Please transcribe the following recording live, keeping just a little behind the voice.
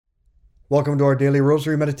Welcome to our daily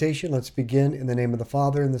rosary meditation. Let's begin in the name of the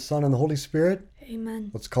Father, and the Son, and the Holy Spirit. Amen.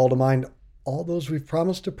 Let's call to mind all those we've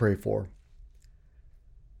promised to pray for.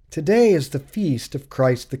 Today is the feast of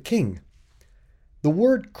Christ the King. The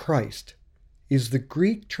word Christ is the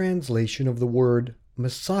Greek translation of the word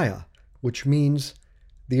Messiah, which means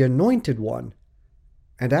the anointed one,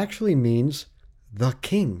 and actually means the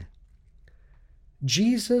King.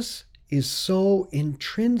 Jesus is so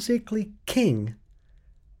intrinsically King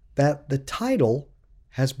that the title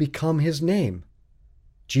has become his name,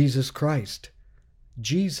 Jesus Christ,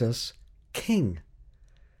 Jesus King.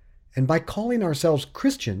 And by calling ourselves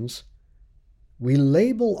Christians, we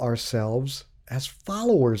label ourselves as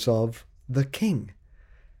followers of the King,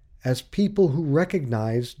 as people who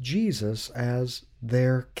recognize Jesus as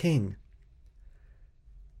their King.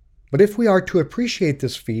 But if we are to appreciate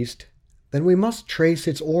this feast, then we must trace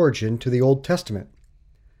its origin to the Old Testament.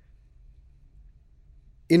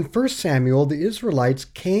 In 1 Samuel, the Israelites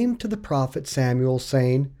came to the prophet Samuel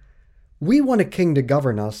saying, "We want a king to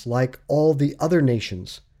govern us like all the other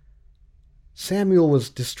nations." Samuel was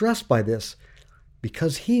distressed by this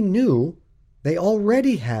because he knew they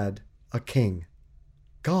already had a king,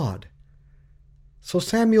 God. So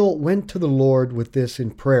Samuel went to the Lord with this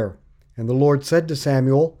in prayer, and the Lord said to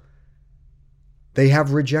Samuel, "They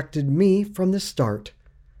have rejected me from the start,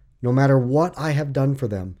 no matter what I have done for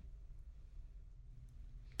them."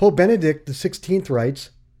 Pope Benedict XVI writes,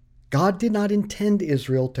 God did not intend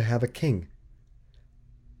Israel to have a king.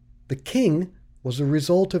 The king was a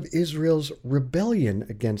result of Israel's rebellion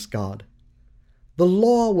against God. The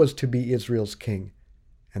law was to be Israel's king,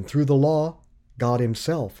 and through the law, God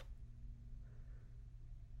himself.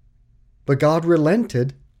 But God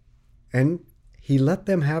relented, and he let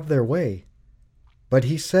them have their way. But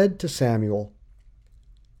he said to Samuel,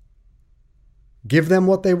 "Give them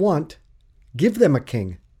what they want, give them a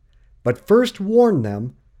king. But first warn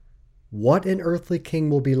them what an earthly king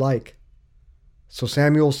will be like." So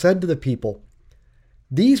Samuel said to the people,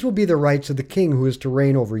 "These will be the rights of the king who is to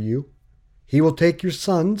reign over you. He will take your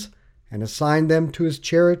sons and assign them to his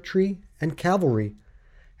chariotry and cavalry,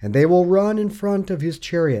 and they will run in front of his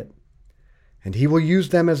chariot. And he will use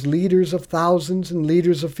them as leaders of thousands and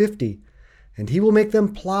leaders of 50, and he will make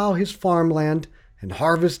them plow his farmland and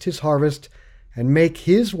harvest his harvest, and make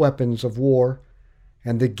his weapons of war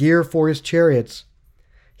and the gear for his chariots.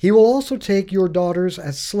 He will also take your daughters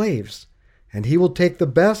as slaves, and he will take the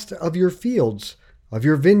best of your fields, of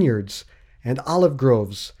your vineyards and olive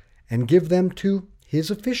groves, and give them to his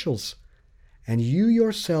officials, and you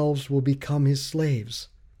yourselves will become his slaves."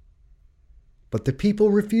 But the people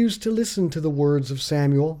refused to listen to the words of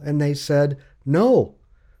Samuel, and they said, "No,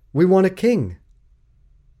 we want a king."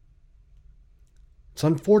 It's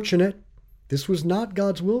unfortunate. This was not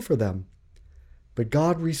God's will for them. But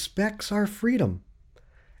God respects our freedom,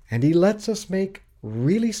 and he lets us make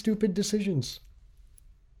really stupid decisions.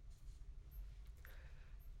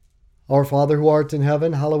 Our Father who art in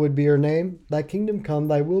heaven, hallowed be your name. Thy kingdom come,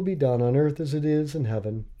 thy will be done on earth as it is in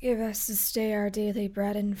heaven. Give us this day our daily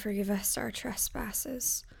bread, and forgive us our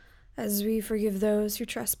trespasses, as we forgive those who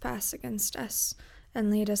trespass against us. And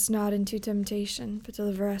lead us not into temptation, but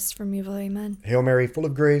deliver us from evil. Amen. Hail Mary, full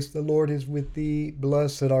of grace, the Lord is with thee.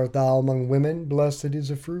 Blessed art thou among women. Blessed is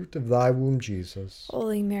the fruit of thy womb, Jesus.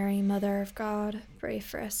 Holy Mary, Mother of God, pray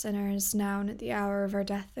for us sinners, now and at the hour of our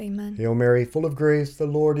death. Amen. Hail Mary, full of grace, the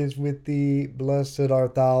Lord is with thee. Blessed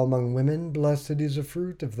art thou among women. Blessed is the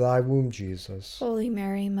fruit of thy womb, Jesus. Holy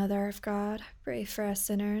Mary, Mother of God, pray for us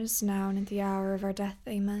sinners, now and at the hour of our death.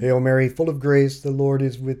 Amen. Hail Mary, full of grace, the Lord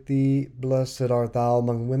is with thee. Blessed art thou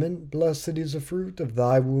among women. Blessed is the fruit of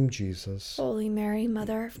thy womb, Jesus. Holy Mary,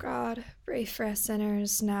 Mother of God, pray for us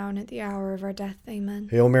sinners, now and at the hour of our death. Amen.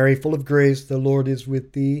 Hail Mary, full of grace, the Lord is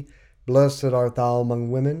with thee. Blessed art thou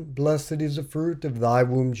among women. Blessed is the fruit of thy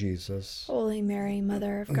womb, Jesus. Holy Mary,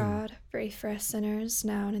 Mother of God, pray for us sinners,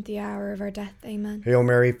 now and at the hour of our death. Amen. Hail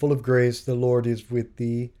Mary, full of grace, the Lord is with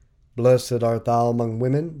thee. Blessed art thou among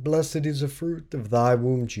women. Blessed is the fruit of thy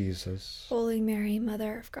womb, Jesus. Holy Mary,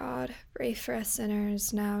 Mother of God, pray for us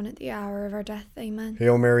sinners, now and at the hour of our death. Amen.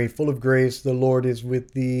 Hail Mary, full of grace, the Lord is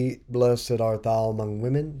with thee. Blessed art thou among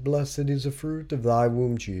women. Blessed is the fruit of thy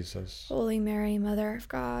womb, Jesus. Holy Mary, Mother of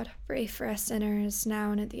God, pray for us sinners,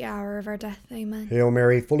 now and at the hour of our death. Amen. Hail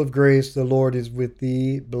Mary, full of grace, the Lord is with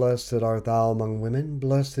thee. Blessed art thou among women.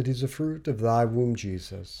 Blessed is the fruit of thy womb,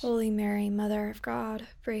 Jesus. Holy Mary, Mother of God,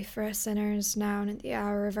 pray for for us sinners, now and at the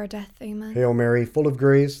hour of our death. Amen. Hail Mary, full of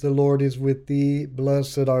grace, the Lord is with thee.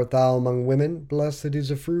 Blessed art thou among women. Blessed is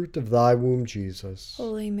the fruit of thy womb, Jesus.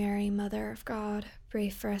 Holy Mary, Mother of God, pray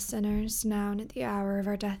for us sinners, now and at the hour of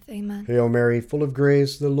our death. Amen. Hail Mary, full of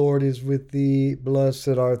grace, the Lord is with thee. Blessed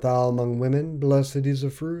art thou among women. Blessed is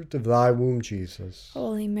the fruit of thy womb, Jesus.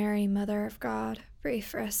 Holy Mary, Mother of God, pray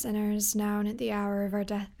for us sinners, now and at the hour of our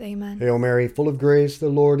death. Amen. Hail Mary, full of grace, the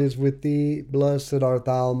Lord is with thee. Blessed art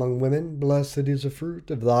thou among women. Blessed is the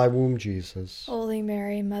fruit of thy womb, Jesus. Holy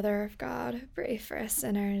Mary, Mother of God, pray for us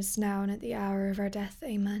sinners, now and at the hour of our death.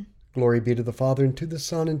 Amen. Glory be to the Father, and to the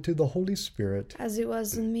Son, and to the Holy Spirit. As it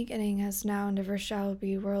was in the beginning, as now, and ever shall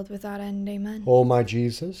be, world without end. Amen. O my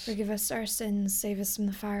Jesus, Forgive us our sins, save us from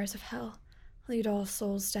the fires of hell. Lead all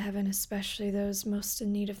souls to heaven, especially those most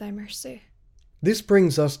in need of thy mercy. this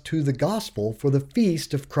brings us to the gospel for the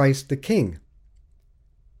feast of Christ the King.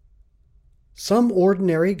 Some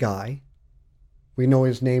ordinary guy, we know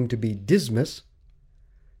his name to be Dismas,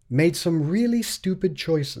 made some really stupid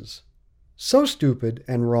choices. So stupid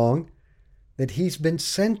and wrong that he's been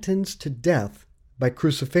sentenced to death by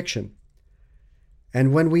crucifixion.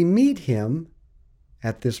 And when we meet him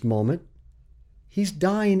at this moment, he's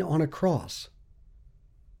dying on a cross.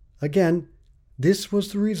 Again, this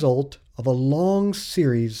was the result of a long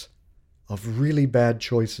series of really bad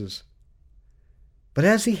choices. But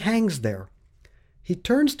as he hangs there, he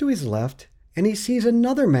turns to his left and he sees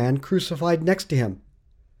another man crucified next to him.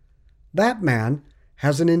 That man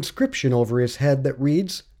has an inscription over his head that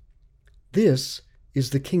reads, "This is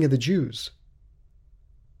the King of the Jews."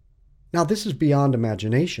 Now this is beyond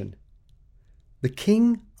imagination. The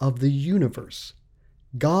King of the universe,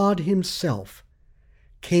 God himself,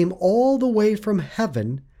 came all the way from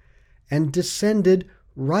heaven and descended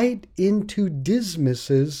right into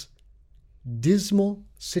Dismas's dismal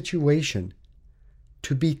situation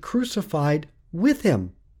to be crucified with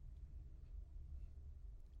him.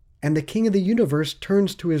 And the King of the universe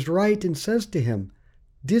turns to his right and says to him,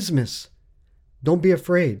 "Dismas, don't be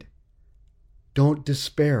afraid. Don't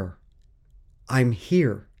despair. I'm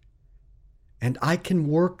here. And I can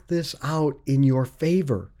work this out in your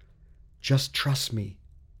favor. Just trust me."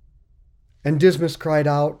 And Dismas cried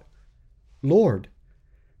out, "Lord,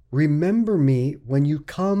 remember me when you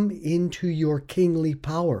come into your kingly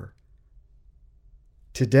power."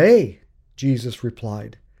 "Today," Jesus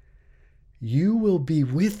replied, "you will be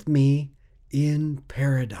with me in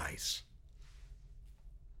paradise."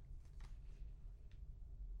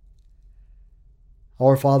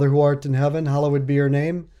 Our Father who art in heaven, hallowed be your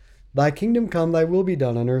name. Thy kingdom come, thy will be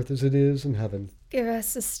done on earth as it is in heaven. Give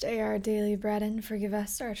us this day our daily bread, and forgive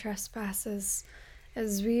us our trespasses,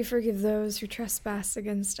 as we forgive those who trespass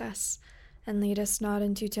against us. And lead us not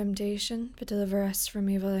into temptation, but deliver us from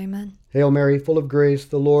evil. Amen. Hail Mary, full of grace,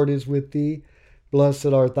 the Lord is with thee. Blessed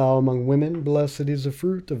art thou among women, blessed is the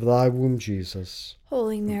fruit of thy womb, Jesus.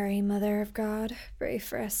 Holy Mary, Mother of God, pray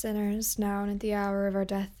for us sinners, now and at the hour of our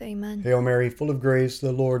death. Amen. Hail Mary, full of grace,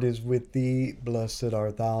 the Lord is with thee. Blessed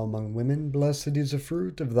art thou among women, blessed is the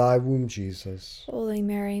fruit of thy womb, Jesus. Holy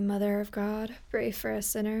Mary, Mother of God, pray for us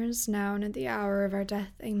sinners, now and at the hour of our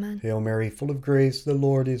death. Amen. Hail Mary, full of grace, the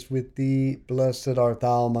Lord is with thee. Blessed art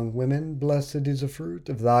thou among women, blessed is the fruit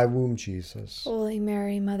of thy womb, Jesus. Holy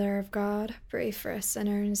Mary, Mother of God, pray for us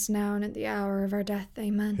sinners, now and at the hour of our death.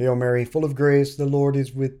 Amen. Hail Mary, full of grace, the Lord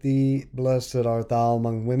is with thee. Blessed art thou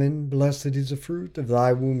among women, blessed is the fruit of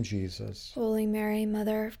thy womb, Jesus. Holy Mary,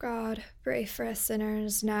 Mother of God, pray for us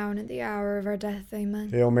sinners, now and at the hour of our death.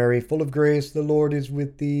 Amen. Hail Mary, full of grace, the Lord is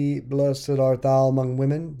with thee. Blessed art thou among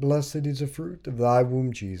women, blessed is the fruit of thy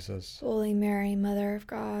womb, Jesus. Holy Mary, Mother of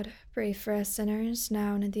God, pray for us sinners,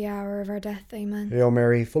 now and at the hour of our death. Amen. Hail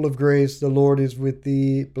Mary, full of grace, the Lord is with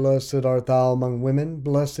thee. Blessed art thou among women,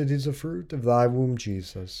 blessed is the fruit of thy womb,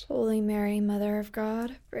 Jesus. Holy Mary, Mother of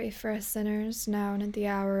God, pray for us sinners, now and at the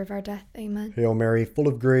hour of our death. Amen. Hail Mary, full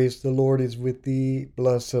of grace, the Lord is with thee.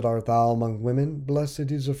 Blessed art thou among women,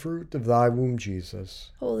 blessed is the fruit of thy womb,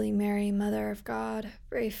 Jesus. Holy Mary, Mother of God,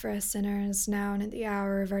 pray for us sinners, now and at the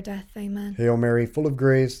hour of our death. Amen. Hail Mary, full of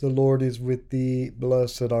grace, the Lord is with thee.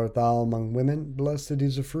 Blessed art thou among women, blessed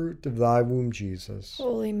is the fruit of thy womb, Jesus.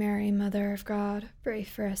 Holy Mary, Mother of God, pray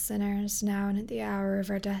for us sinners, now and at the hour of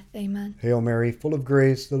our death. Amen. Hail Mary, full of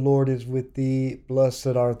grace, the Lord is with thee. Blessed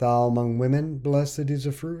art thou among women, blessed is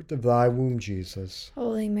the fruit of thy womb, Jesus.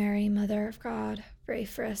 Holy Mary, Mother of God, pray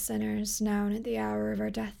for us sinners, now and at the hour of our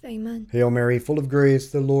death. Amen. Hail Mary, full of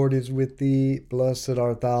grace, the Lord is with thee. Blessed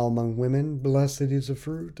art thou among women. Blessed is the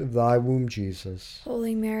fruit of thy womb, Jesus.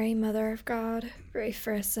 Holy Mary, Mother of God, pray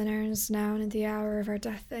for us sinners, now and at the hour of our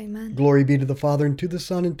death. Amen. Glory be to the Father, and to the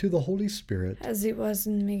Son, and to the Holy Spirit. As it was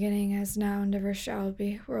in the beginning, as now, and ever shall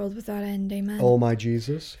be, world without end. Amen. O my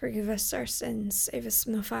Jesus, forgive us our sins, save us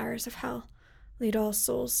from the fires of hell. Lead all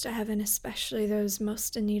souls to heaven, especially those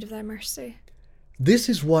most in need of thy mercy. this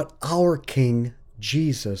is what our King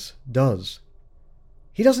Jesus does.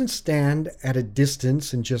 He doesn't stand at a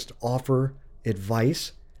distance and just offer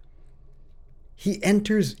advice. He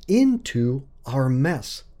enters into our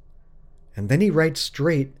mess, and then he writes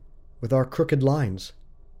straight with our crooked lines.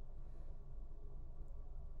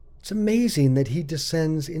 It's amazing that he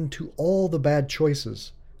descends into all the bad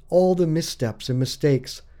choices, all the missteps and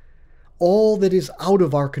mistakes, all that is out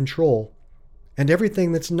of our control, and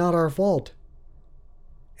everything that's not our fault.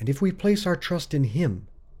 And if we place our trust in him,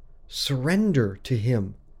 surrender to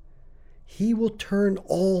him, he will turn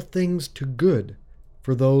all things to good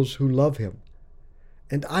for those who love him.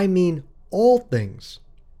 And I mean all things,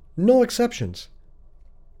 no exceptions.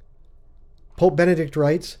 Pope Benedict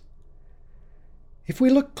writes, if we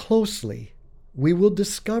look closely, we will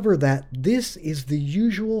discover that this is the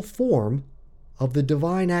usual form of the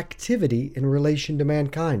divine activity in relation to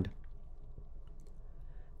mankind.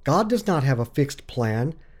 God does not have a fixed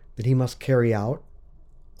plan that he must carry out.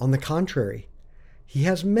 On the contrary, he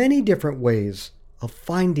has many different ways of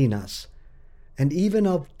finding us and even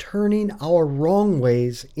of turning our wrong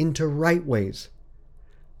ways into right ways.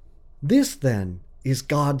 This, then, is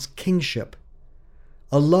God's kingship,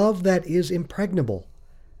 a love that is impregnable,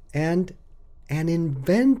 and an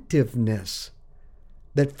inventiveness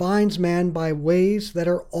that finds man by ways that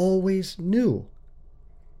are always new.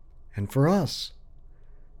 And for us,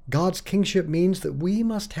 God's kingship means that we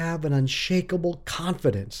must have an unshakable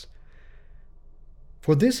confidence,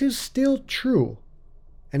 for this is still true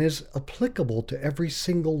and is applicable to every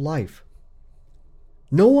single life.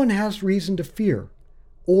 No one has reason to fear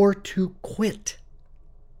or to quit,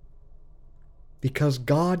 because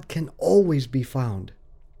God can always be found.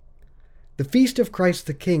 The feast of Christ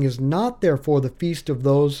the King is not therefore the feast of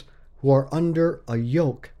those who are under a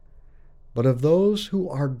yoke, but of those who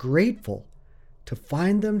are grateful to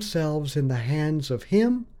find themselves in the hands of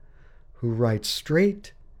him who writes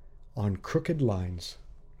straight on crooked lines.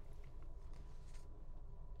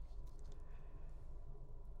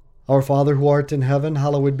 Our Father who art in heaven,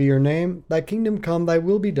 hallowed be your name. Thy kingdom come, thy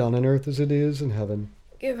will be done on earth as it is in heaven.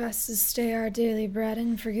 Give us this day our daily bread,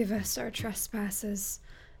 and forgive us our trespasses,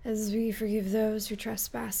 as we forgive those who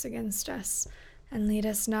trespass against us. And lead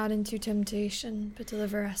us not into temptation, but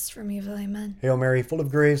deliver us from evil. Amen. Hail Mary, full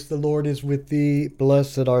of grace, the Lord is with thee.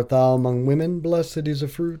 Blessed art thou among women. Blessed is the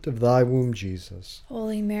fruit of thy womb, Jesus.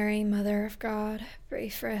 Holy Mary, Mother of God, pray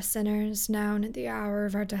for us sinners, now and at the hour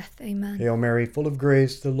of our death. Amen. Hail Mary, full of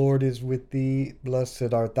grace, the Lord is with thee.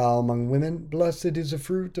 Blessed art thou among women. Blessed is the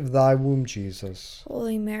fruit of thy womb, Jesus.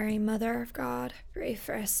 Holy Mary, Mother of God, pray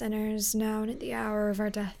for us sinners, now and at the hour of our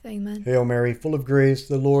death. Amen. Hail Mary, full of grace,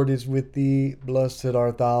 the Lord is with thee. Blessed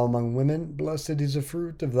art thou among women. Blessed is the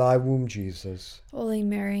fruit of thy womb, Jesus. Holy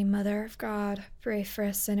Mary, Mother of God, pray for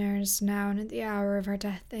us sinners, now and at the hour of our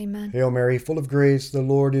death. Amen. Hail Mary, full of grace, the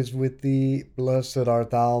Lord is with thee. Blessed art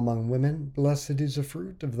thou among women. Blessed is the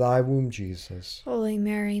fruit of thy womb, Jesus. Holy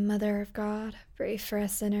Mary, Mother of God, pray for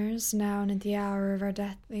us sinners, now and at the hour of our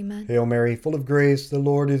death. Amen. Hail Mary, full of grace, the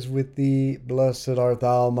Lord is with thee. Blessed art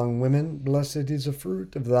thou among women. Blessed is the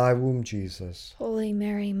fruit of thy womb, Jesus. Holy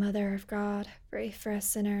Mary, Mother of God, pray for us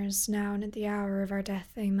sinners, now and at the hour of our death.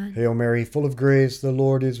 Amen. Hail Mary, full of grace, the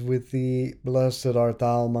Lord is with thee. Blessed art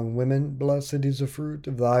thou among women. Blessed is the fruit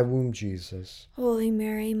of thy womb, Jesus. Holy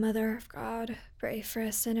Mary, Mother of God, pray for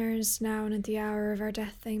us sinners, now and at the hour of our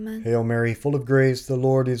death. Amen. Hail Mary, full of grace, the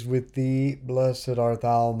Lord is with thee. Blessed art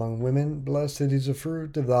thou among women. Blessed is the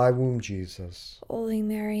fruit of thy womb, Jesus. Holy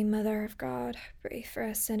Mary, Mother of God, pray for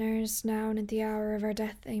us sinners, now and at the hour of our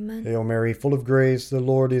death. Amen. Hail Mary, full of grace, the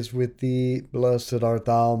Lord is with thee. Blessed art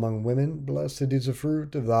thou among women. Blessed is the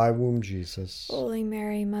fruit of thy womb, Jesus. Holy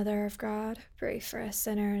Mary, Mother of God, pray for us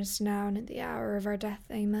sinners, now and at the hour of our death.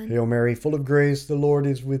 Amen. Hail Mary, full of grace, the Lord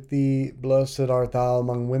is with thee. Blessed art thou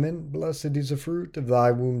among women. Blessed is the fruit of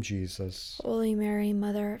thy womb, Jesus. Holy Mary,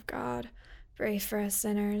 Mother of God, pray for us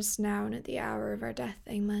sinners, now and at the hour of our death.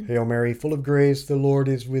 Amen. Hail Mary, full of grace, the Lord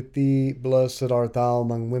is with thee. Blessed art thou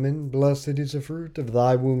among women. Blessed is the fruit of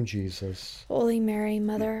thy womb, Jesus. Holy Mary,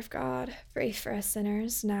 Mother of God, pray for us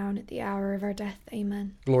sinners, now and at the hour of our death.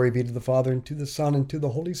 Amen. Glory be to the Father, and to the Son, and to the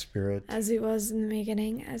Holy Spirit. As it was in the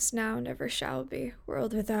beginning, as now and ever shall be,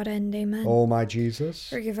 world without end. Amen. O my Jesus,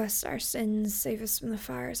 forgive us our sins, save us from the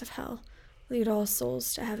fires of hell. Lead all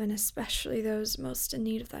souls to heaven, especially those most in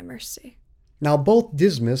need of thy mercy. Now both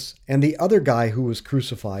Dismas and the other guy who was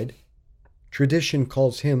crucified, tradition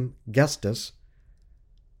calls him Gestas,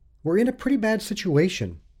 were in a pretty bad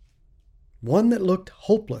situation, one that looked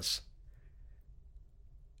hopeless.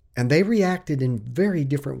 And they reacted in very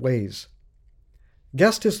different ways.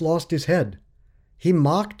 Gestas lost his head. He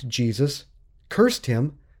mocked Jesus, cursed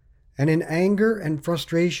him, and in anger and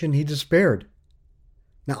frustration he despaired.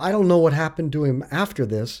 Now, I don't know what happened to him after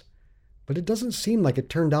this, but it doesn't seem like it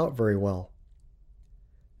turned out very well.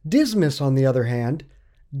 Dismas, on the other hand,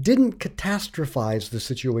 didn't catastrophize the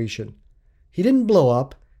situation. He didn't blow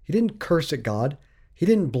up. He didn't curse at God. He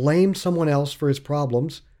didn't blame someone else for his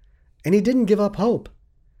problems. And he didn't give up hope.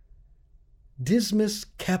 Dismas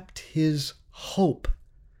kept his hope.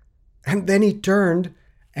 And then he turned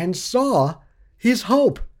and saw his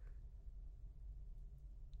hope.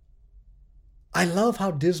 I love how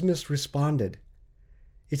Dismas responded.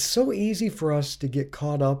 It's so easy for us to get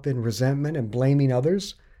caught up in resentment and blaming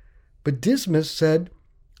others. But Dismas said,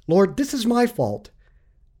 Lord, this is my fault.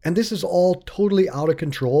 And this is all totally out of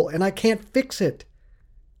control, and I can't fix it.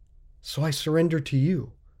 So I surrender to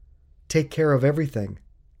you. Take care of everything.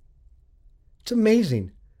 It's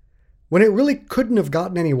amazing. When it really couldn't have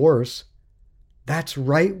gotten any worse, that's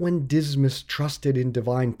right when Dismas trusted in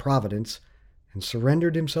divine providence and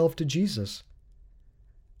surrendered himself to Jesus.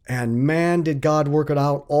 And man, did God work it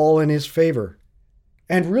out all in his favor.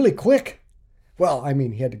 And really quick. Well, I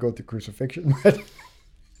mean, he had to go through crucifixion, but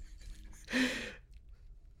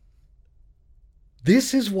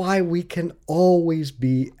this is why we can always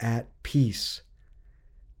be at peace.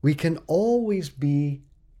 We can always be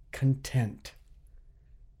content.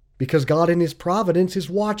 Because God in his providence is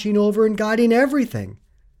watching over and guiding everything.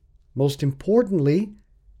 Most importantly,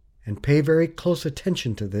 and pay very close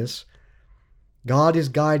attention to this, God is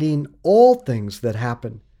guiding all things that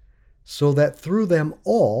happen so that through them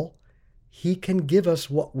all, he can give us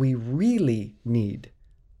what we really need,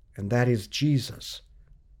 and that is Jesus.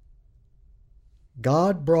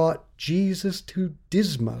 God brought Jesus to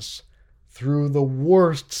Dismas through the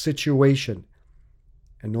worst situation.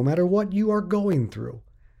 And no matter what you are going through,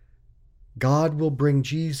 God will bring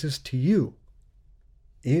Jesus to you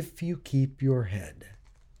if you keep your head.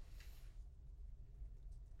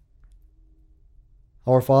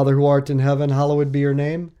 Our Father who art in heaven, hallowed be your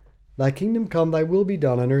name. Thy kingdom come, thy will be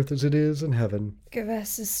done on earth as it is in heaven. Give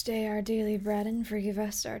us this day our daily bread, and forgive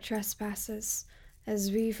us our trespasses,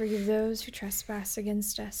 as we forgive those who trespass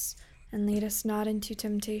against us. And lead us not into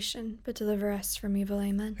temptation, but deliver us from evil.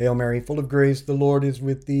 Amen. Hail Mary, full of grace, the Lord is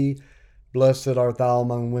with thee. Blessed art thou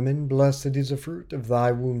among women. Blessed is the fruit of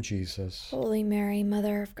thy womb, Jesus. Holy Mary,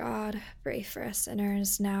 Mother of God, pray for us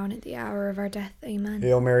sinners, now and at the hour of our death. Amen.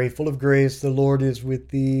 Hail Mary, full of grace, the Lord is with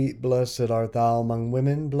thee. Blessed art thou among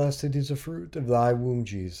women. Blessed is the fruit of thy womb,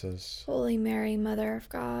 Jesus. Holy Mary, Mother of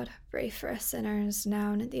God, pray for us sinners,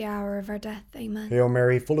 now and at the hour of our death. Amen. Hail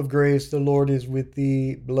Mary, full of grace, the Lord is with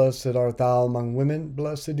thee. Blessed art thou among women.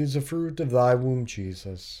 Blessed is the fruit of thy womb,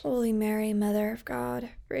 Jesus. Holy Mary, Mother of God,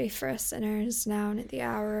 pray for us sinners, now and at the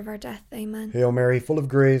hour of our death. Amen. Hail Mary, full of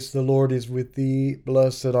grace, the Lord is with thee.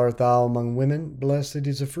 Blessed art thou among women. Blessed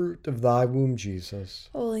is the fruit of thy womb, Jesus.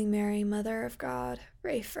 Holy Mary, Mother of God,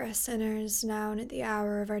 pray for us sinners, now and at the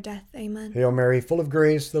hour of our death. Amen. Hail Mary, full of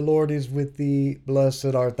grace, the Lord is with thee.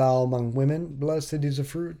 Blessed art thou among women. Blessed is the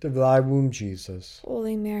fruit of thy womb, Jesus.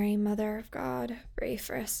 Holy Mary, Mother of God, pray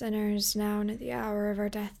for us sinners, now and at the hour of our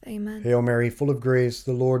death. Amen. Hail Mary, full of grace,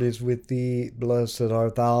 the Lord is with thee. Blessed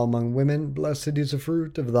art thou among women. Blessed is the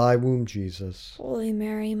fruit of thy womb, Jesus. Holy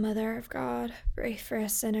Mary, Mother of God, pray for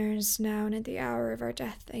us sinners, now and at the hour of our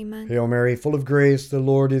death. Amen. Hail Mary, full of grace, the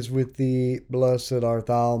Lord is with thee. Blessed art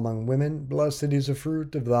thou among women. Blessed is the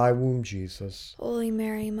fruit of thy womb, Jesus. Holy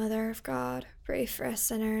Mary, Mother of God, pray for us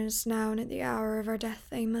sinners, now and at the hour of our death.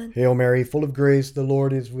 Amen. Hail Mary, full of grace, the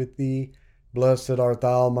Lord is with thee. Blessed art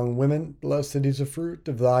thou among women. Blessed is the fruit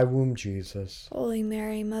of thy womb, Jesus. Holy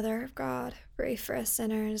Mary, Mother of God, pray for us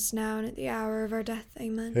sinners, now and at the hour of our death.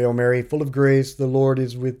 Amen. Hail Mary, full of grace, the Lord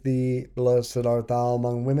is with thee. Blessed art thou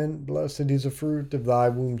among women. Blessed is the fruit of thy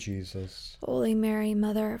womb, Jesus. Holy Mary,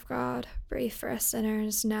 Mother of God, pray for us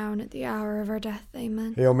sinners, now and at the hour of our death.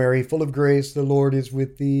 Amen. Hail Mary, full of grace, the Lord is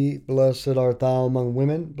with thee. Blessed art thou among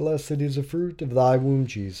women. Blessed is the fruit of thy womb,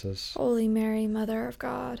 Jesus. Holy Mary, Mother of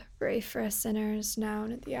God, pray for us sinners, now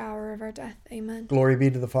and at the hour of our death. Amen. Glory be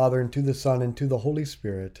to the Father, and to the Son, and to the Holy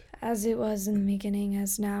Spirit. As it was in the beginning,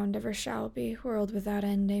 as now, and ever shall be, world without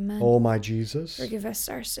end. Amen. O my Jesus, forgive us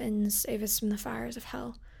our sins, save us from the fires of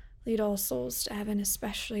hell. Lead all souls to heaven,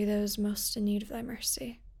 especially those most in need of thy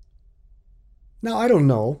mercy. Now, I don't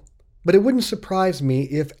know, but it wouldn't surprise me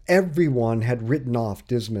if everyone had written off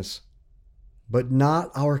Dismas. But not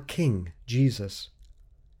our King, Jesus.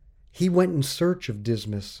 He went in search of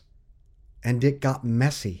Dismas, and it got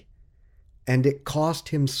messy, and it cost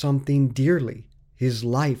him something dearly, his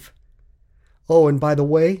life. Oh, and by the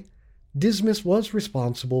way, Dismas was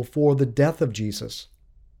responsible for the death of Jesus,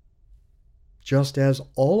 just as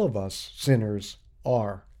all of us sinners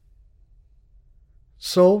are.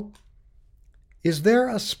 So, is there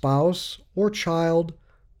a spouse or child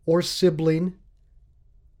or sibling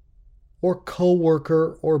or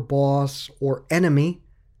co-worker or boss or enemy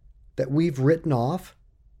that we've written off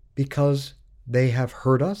because they have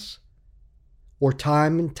hurt us? Or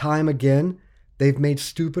time and time again, they've made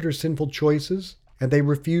stupid or sinful choices and they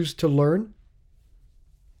refuse to learn?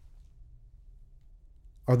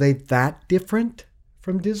 Are they that different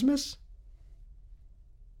from Dismas?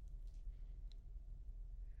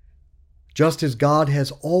 Just as God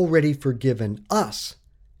has already forgiven us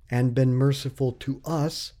and been merciful to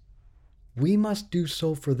us, we must do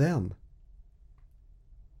so for them.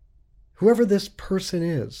 Whoever this person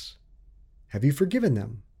is, have you forgiven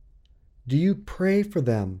them? Do you pray for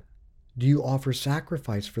them? Do you offer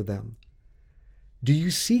sacrifice for them? Do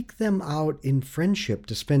you seek them out in friendship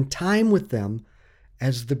to spend time with them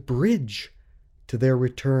as the bridge to their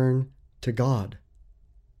return to God?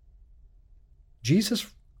 Jesus,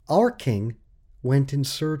 our King, went in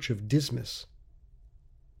search of Dismas,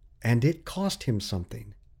 and it cost him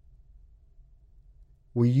something.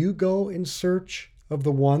 Will you go in search of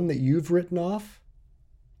the one that you've written off?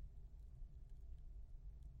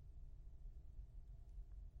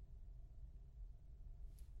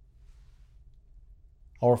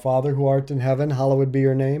 Our Father, who art in heaven, hallowed be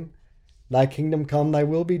your name. Thy kingdom come, thy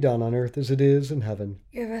will be done on earth as it is in heaven.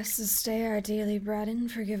 Give us this day our daily bread,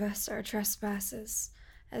 and forgive us our trespasses,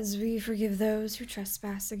 as we forgive those who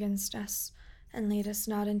trespass against us. And lead us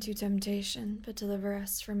not into temptation, but deliver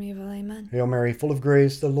us from evil. Amen. Hail Mary, full of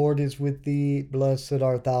grace, the Lord is with thee. Blessed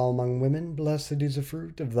art thou among women. Blessed is the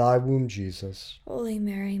fruit of thy womb, Jesus. Holy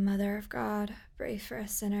Mary, Mother of God, pray for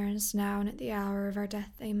us sinners, now and at the hour of our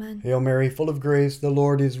death. Amen. Hail Mary, full of grace, the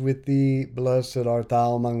Lord is with thee. Blessed art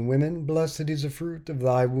thou among women. Blessed is the fruit of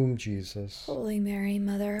thy womb, Jesus. Holy Mary,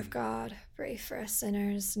 Mother of God, pray for us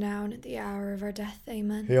sinners, now and at the hour of our death.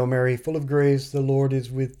 Amen. Hail Mary, full of grace, the Lord is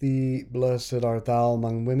with thee. Blessed art thou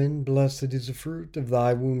among women. Blessed is the fruit of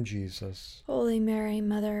thy womb, Jesus. Holy Mary,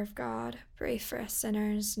 Mother of God, pray for us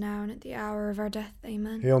sinners, now and at the hour of our death.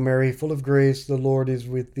 Amen. Hail Mary, full of grace, the Lord is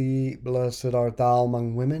with thee. Blessed art thou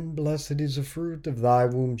among women. Blessed is the fruit of thy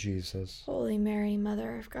womb, Jesus. Holy Mary,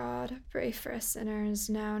 Mother of God, pray for us sinners,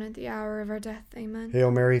 now and at the hour of our death. Amen. Hail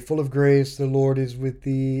Mary, full of grace, the Lord is with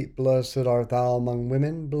thee. Blessed art thou among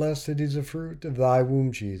women. Blessed is the fruit of thy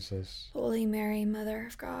womb, Jesus. Holy Mary, Mother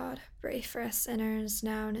of God, pray for us sinners,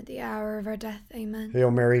 now and at the hour of our death. Amen.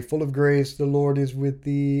 Hail Mary, full of grace, the Lord is with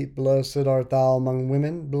thee. Blessed art thou among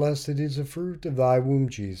women. Blessed is the fruit of thy womb,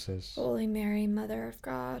 Jesus. Holy Mary, Mother of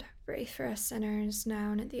God, pray for us sinners,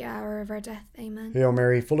 now and at the hour of our death. Amen. Hail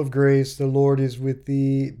Mary, full of grace, the Lord is with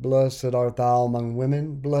thee. Blessed art thou among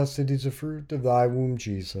women. Blessed is the fruit of thy womb,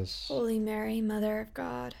 Jesus. Holy Mary, Mother of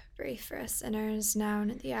God, pray for us sinners, now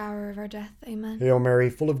and at the hour of our death. Amen. Hail Mary,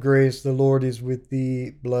 full of grace, the Lord is with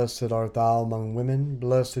thee. Blessed art thou among women.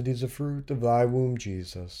 Blessed is the fruit of thy womb,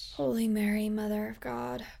 Jesus. Holy Mary, Mother of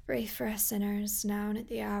God, pray for us sinners, now and at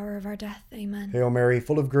the hour of our death. Amen. Hail Mary,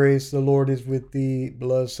 full of grace, the Lord is with thee.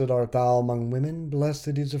 Blessed art thou among women.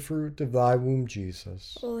 Blessed is the fruit of thy womb,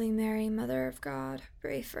 Jesus. Holy Mary, Mother of God,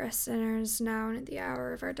 pray for us sinners, now and at the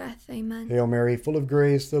hour of our death. Amen. Hail Mary, full of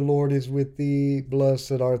grace, the Lord is with thee.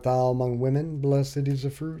 Blessed art thou among women. Blessed is the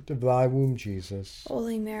fruit of thy womb, Jesus.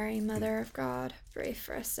 Holy Mary, Mother of God, pray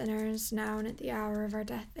for us sinners, now and at the hour of our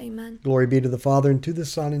death. Amen. Glory be to the Father, and to the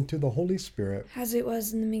Son, and to the Holy Spirit. As it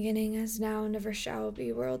was in the beginning, as now, and ever shall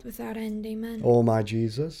be, world without end. Amen. O my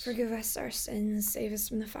Jesus, forgive us our sins, save us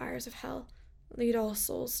from the fires of hell. Lead all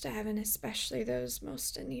souls to heaven, especially those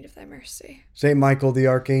most in need of thy mercy. Saint Michael the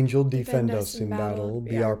Archangel, defend us in battle.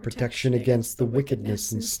 Be our protection against the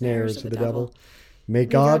wickedness and snares of the devil. May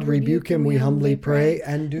God rebuke him, we humbly pray.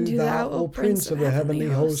 And do thou, O Prince of the heavenly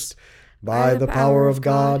host, By the power of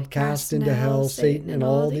God, cast into hell Satan and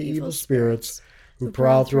all the evil spirits who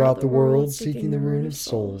prowl throughout the world seeking the ruin of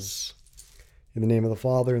souls. In the name of the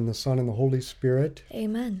Father, and the Son, and the Holy Spirit.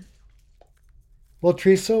 Amen. Well,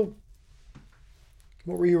 Teresa,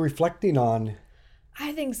 what were you reflecting on?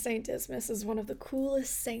 I think Saint Dismas is one of the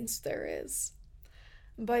coolest saints there is.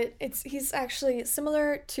 But he's actually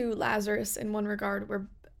similar to Lazarus in one regard, where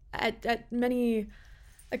at many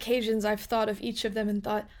occasions I've thought of each of them and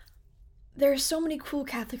thought, there are so many cool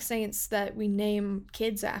Catholic saints that we name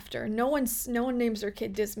kids after. No one names their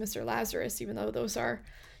kid Dismas or Lazarus, even though those are,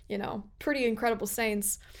 pretty incredible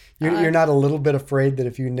saints. You're not a little bit afraid that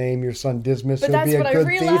if you name your son Dismas, he'll be a good thief? But that's what I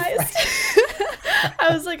realized.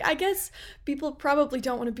 I was like, I guess people probably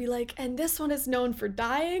don't want to be like, and this one is known for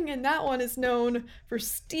dying, and that one is known for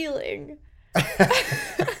stealing.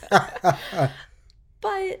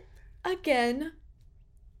 But, again,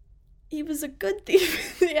 he was a good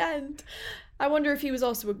thief in the end. I wonder if he was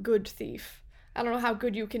also a good thief. I don't know how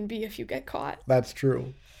good you can be if you get caught. That's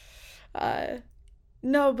true.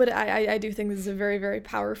 No, but I do think this is a very, very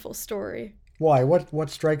powerful story. Why? What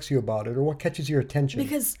strikes you about it, or what catches your attention?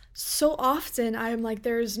 Because so often I'm like,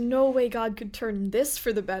 there's no way God could turn this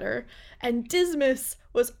for the better. And Dismas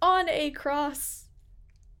was on a cross.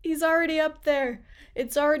 He's already up there.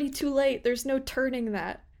 It's already too late. There's no turning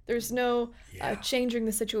that. There's no changing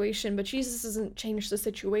the situation. But Jesus doesn't change the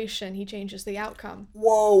situation. He changes the outcome.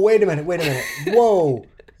 Whoa, wait a minute. Whoa,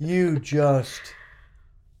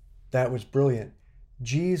 that was brilliant.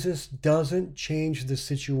 Jesus doesn't change the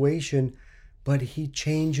situation, but he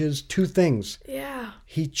changes two things. Yeah.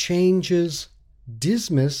 He changes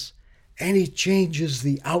Dismas, and he changes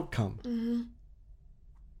the outcome. Mm-hmm.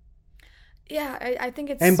 Yeah, I think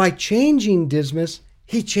it's... And by changing Dismas,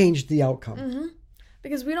 he changed the outcome. Mm-hmm.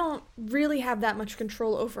 Because we don't really have that much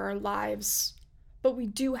control over our lives, but we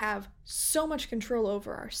do have so much control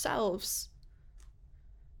over ourselves.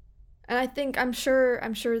 And I'm sure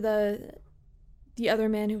the other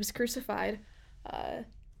man who was crucified,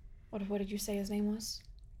 what did you say his name was?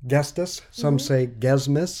 Gestas. Some say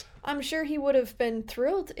Gesmas. I'm sure he would have been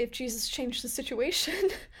thrilled if Jesus changed the situation,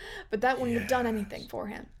 but that wouldn't have done anything for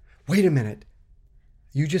him. Wait a minute.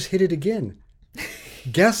 You just hit it again.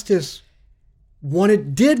 Gestas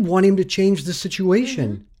did want him to change the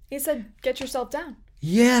situation. Mm-hmm. He said, get yourself down.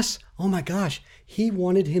 Yes. Oh my gosh. He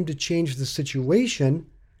wanted him to change the situation,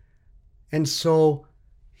 and so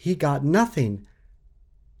he got nothing.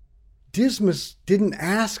 Dismas didn't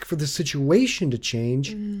ask for the situation to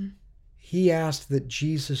change. Mm. He asked that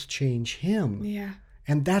Jesus change him. Yeah.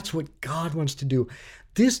 And that's what God wants to do.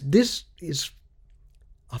 This is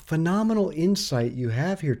a phenomenal insight you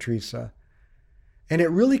have here, Teresa. And it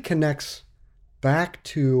really connects back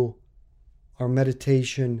to our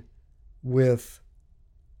meditation with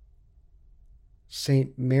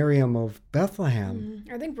Saint Miriam of Bethlehem.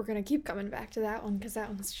 I think we're going to keep coming back to that one because that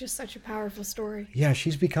one's just such a powerful story. Yeah,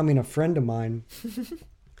 she's becoming a friend of mine.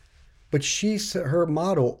 But her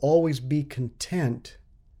motto, always be content.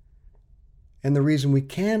 And the reason we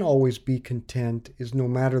can always be content is no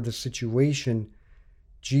matter the situation,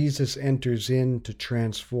 Jesus enters in to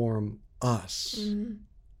transform us. Mm-hmm.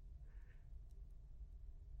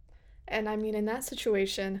 And I mean, in that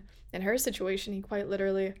situation, in her situation, he quite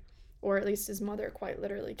literally, or at least his mother quite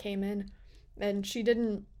literally came in, and she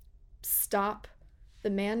didn't stop the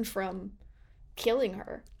man from killing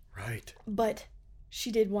her. Right. But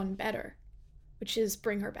she did one better, which is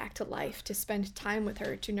bring her back to life, to spend time with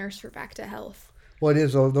her, to nurse her back to health. Well, it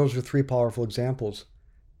is. Those are three powerful examples.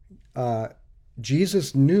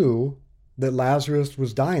 Jesus knew that Lazarus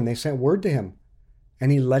was dying. They sent word to him,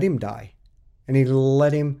 and he let him die, and he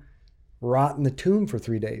let him rot in the tomb for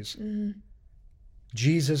 3 days. Mm-hmm.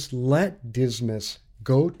 Jesus let Dismas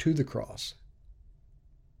go to the cross,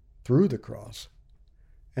 through the cross,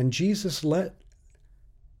 and Jesus let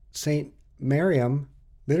Saint Miriam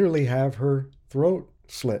literally have her throat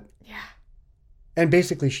slit. Yeah. And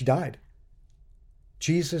basically she died.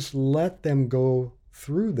 Jesus let them go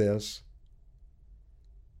through this,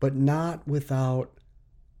 but not without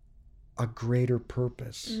a greater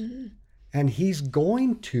purpose. Mm-hmm. And he's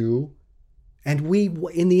going to, and we,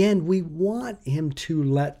 in the end, we want him to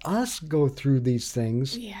let us go through these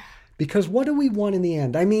things. Yeah. Because what do we want in the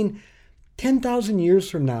end? I mean, 10,000 years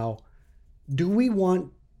from now, do we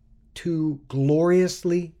want to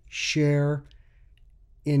gloriously share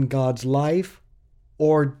in God's life,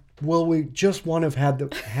 or will we just want to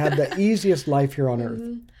have had the easiest life here on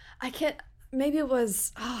earth? I can't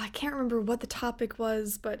remember what the topic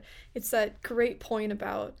was, but it's that great point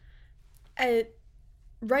about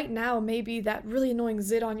right now, maybe that really annoying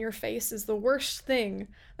zit on your face is the worst thing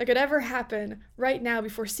that could ever happen right now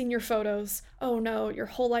before seeing your photos. Oh no, your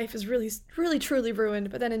whole life is really, really, truly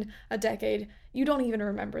ruined. But then in a decade, you don't even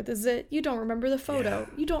remember the zit. You don't remember the photo.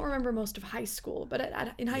 You don't remember most of high school. But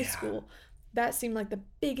in high school, that seemed like the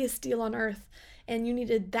biggest deal on earth. And you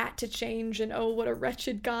needed that to change. And oh, what a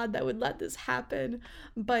wretched God that would let this happen.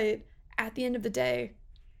 But at the end of the day,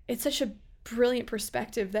 it's such a brilliant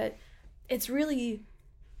perspective that it's really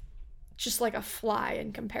just like a fly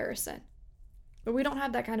in comparison. But we don't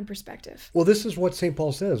have that kind of perspective. Well, this is what St.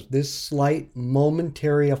 Paul says. This slight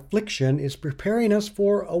momentary affliction is preparing us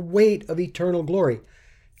for a weight of eternal glory.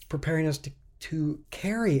 It's preparing us to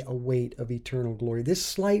carry a weight of eternal glory. This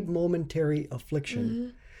slight momentary affliction. Mm-hmm.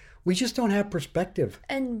 We just don't have perspective.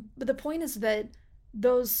 But the point is that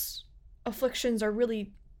those afflictions are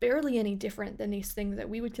really barely any different than these things that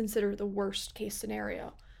we would consider the worst case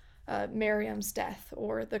scenario. Miriam's death,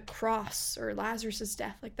 or the cross, or Lazarus's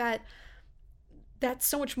death, like that's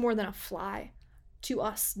so much more than a fly to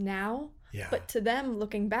us now. Yeah. But to them,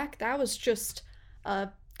 looking back, that was just a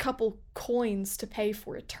couple coins to pay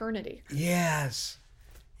for eternity. Yes.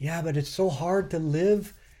 Yeah, but it's so hard to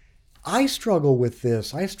live. I struggle with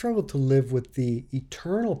this. I struggle to live with the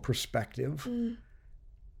eternal perspective,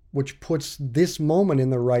 which puts this moment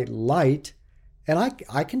in the right light. And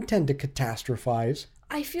I can tend to catastrophize.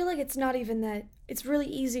 I feel like it's not even that. It's really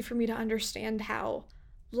easy for me to understand how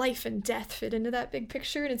life and death fit into that big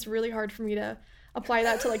picture, and it's really hard for me to apply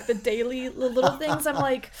that to like the daily little things. I'm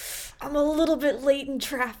like, I'm a little bit late in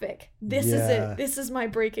traffic. This is it. This is my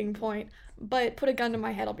breaking point. But put a gun to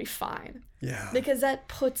my head, I'll be fine. Yeah. Because that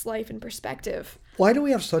puts life in perspective. Why do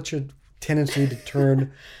we have such a tendency to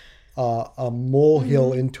turn a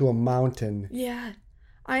molehill into a mountain? Yeah.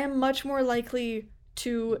 I am much more likely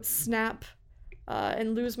to snap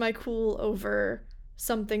and lose my cool over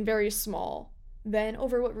something very small than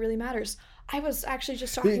over what really matters. I was actually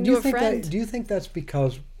just talking to a friend. Do you think that's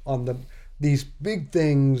because on these big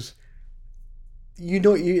things,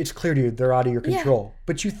 it's clear to you they're out of your control,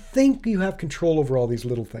 but you think you have control over all these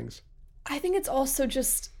little things? I think it's also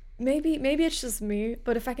just maybe it's just me,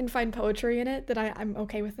 but if I can find poetry in it, then I'm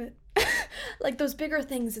okay with it. Like those bigger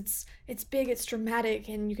things, it's big, it's dramatic,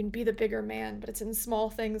 and you can be the bigger man, but it's in small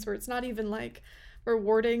things where it's not even like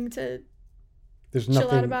rewarding to There's chill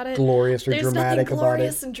nothing out about it. glorious or There's dramatic nothing about it.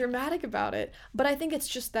 glorious and dramatic about it. But I think it's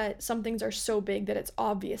just that some things are so big that it's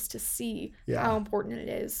obvious to see how important it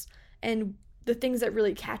is. And the things that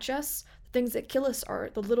really catch us, the things that kill us,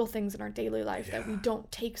 are the little things in our daily life that we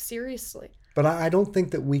don't take seriously. But I don't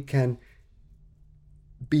think that we can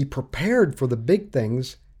be prepared for the big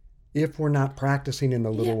things if we're not practicing in the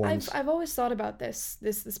little ones. I've always thought about this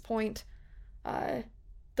point.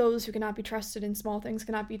 Those who cannot be trusted in small things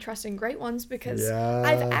cannot be trusted in great ones, because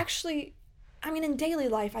I've actually, in daily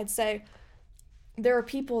life, I'd say there are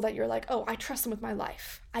people that you're like, oh, I trust them with my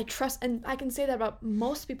life. And I can say that about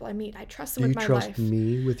most people I meet. I trust them with my life. Do you trust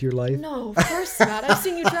me with your life? No, of course not. I've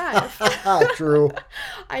seen you drive. True.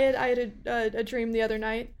 I had a dream the other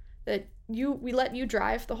night that we let you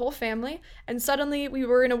drive, the whole family, and suddenly we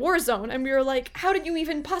were in a war zone, and we were like, how did you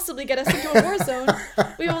even possibly get us into a war zone?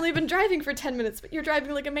 We've only been driving for 10 minutes, but you're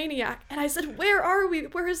driving like a maniac. And I said, where are we?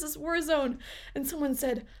 Where is this war zone? And someone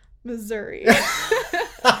said, Missouri.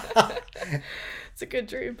 It's a good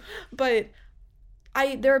dream. But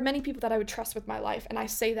there are many people that I would trust with my life, and I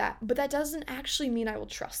say that, but that doesn't actually mean I will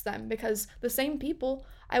trust them, because the same people,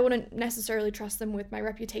 I wouldn't necessarily trust them with my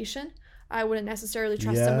reputation. I wouldn't necessarily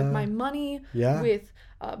trust them with my money, with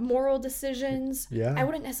moral decisions. I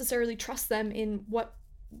wouldn't necessarily trust them in what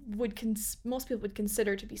most people would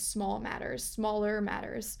consider to be smaller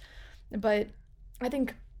matters. But I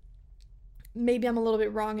think maybe I'm a little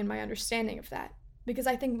bit wrong in my understanding of that, because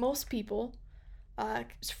I think most people,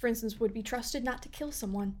 for instance, would be trusted not to kill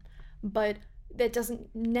someone, but that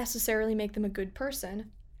doesn't necessarily make them a good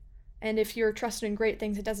person. And if you're trusted in great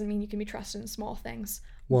things, it doesn't mean you can be trusted in small things.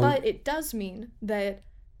 But it does mean that,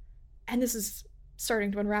 and this is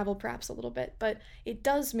starting to unravel perhaps a little bit, but it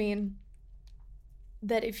does mean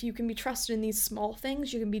that if you can be trusted in these small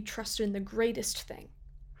things, you can be trusted in the greatest thing.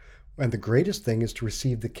 And the greatest thing is to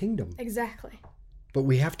receive the kingdom. Exactly. But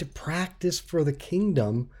we have to practice for the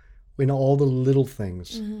kingdom in all the little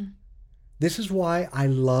things. Mm-hmm. This is why I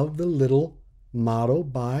love the little motto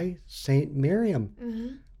by Saint Miriam.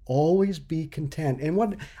 Mm-hmm. Always be content. And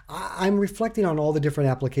what I'm reflecting on all the different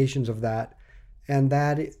applications of that, and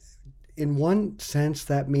that in one sense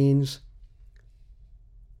that means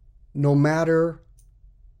no matter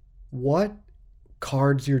what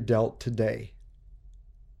cards you're dealt today,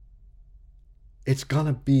 it's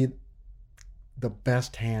gonna be the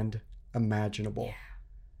best hand imaginable. Yeah.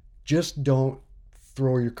 Just don't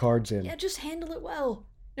throw your cards in. Yeah, just handle it well.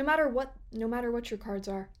 No matter what your cards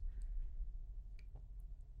are.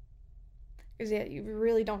 Because yeah, you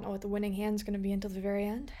really don't know what the winning hand's going to be until the very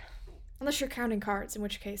end. Unless you're counting cards, in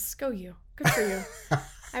which case, go you. Good for you.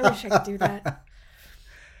 I wish I could do that.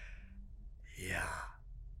 Yeah.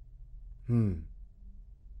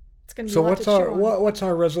 It's going to be So a lot to chew on. what's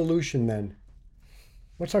our resolution then?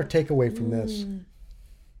 What's our takeaway from this?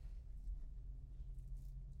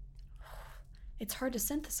 It's hard to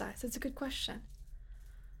synthesize. It's a good question.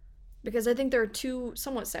 Because I think there are two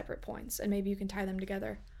somewhat separate points, and maybe you can tie them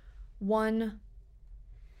together. One,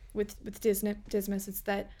 with Dismas, it's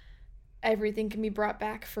that everything can be brought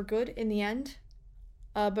back for good in the end.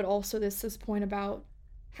 But also this point about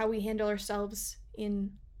how we handle ourselves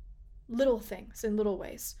in little things, in little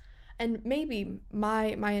ways. And maybe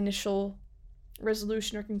my initial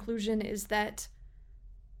resolution or conclusion is that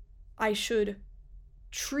I should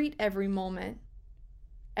treat every moment,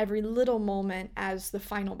 every little moment, as the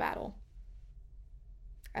final battle.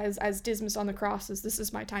 As Dismas on the cross says, this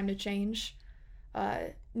is my time to change.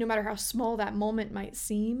 No matter how small that moment might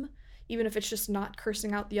seem, even if it's just not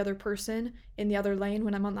cursing out the other person in the other lane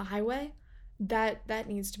when I'm on the highway, that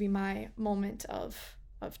needs to be my moment of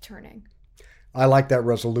turning. I like that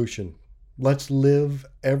resolution. Let's live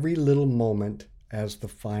every little moment as the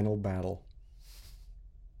final battle.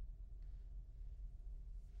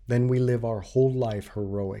 Then we live our whole life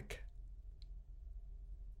heroic.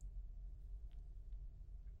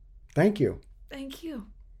 Thank you. Thank you.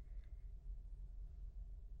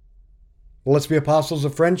 Well, let's be apostles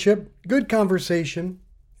of friendship, good conversation,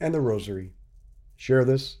 and the rosary. Share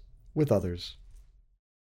this with others.